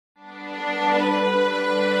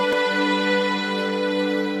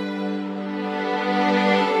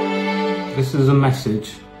This is a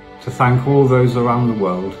message to thank all those around the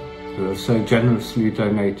world who have so generously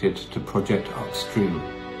donated to Project Upstream.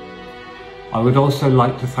 I would also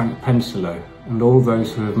like to thank Pensilo and all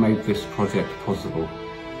those who have made this project possible.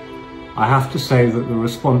 I have to say that the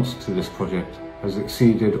response to this project has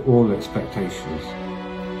exceeded all expectations.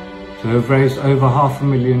 To have raised over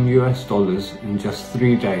 $500,000 in just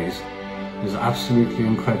 3 days is absolutely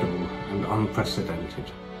incredible and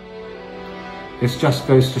unprecedented. This just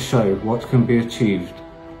goes to show what can be achieved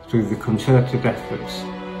through the concerted efforts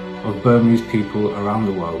of Burmese people around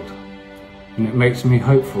the world, and it makes me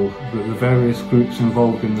hopeful that the various groups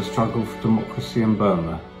involved in the struggle for democracy in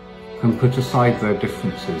Burma can put aside their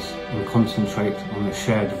differences and concentrate on a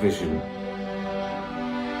shared vision.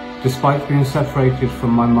 Despite being separated from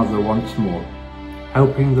my mother once more,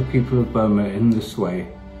 helping the people of Burma in this way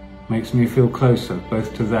makes me feel closer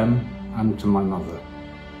both to them and to my mother.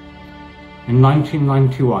 In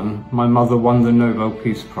 1991, my mother won the Nobel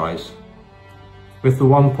Peace Prize. With the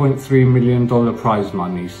 $1.3 million prize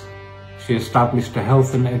monies, she established a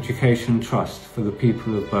health and education trust for the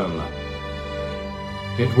people of Burma.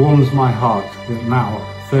 It warms my heart that now,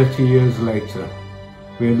 30 years later,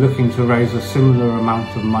 we are looking to raise a similar amount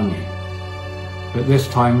of money, but this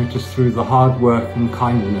time it is through the hard work and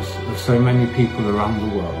kindness of so many people around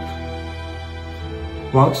the world.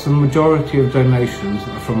 Whilst the majority of donations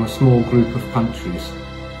are from a small group of countries,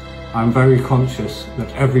 I am very conscious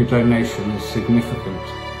that every donation is significant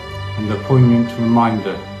and a poignant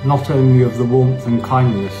reminder not only of the warmth and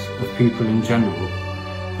kindness of people in general,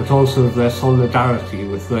 but also of their solidarity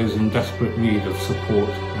with those in desperate need of support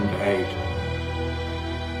and aid.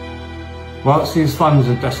 Whilst these funds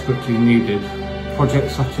are desperately needed,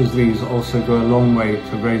 projects such as these also go a long way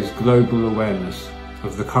to raise global awareness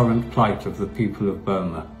of the current plight of the people of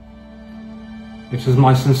Burma. It is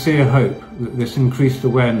my sincere hope that this increased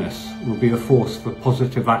awareness will be a force for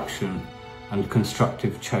positive action and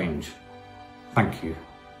constructive change. Thank you.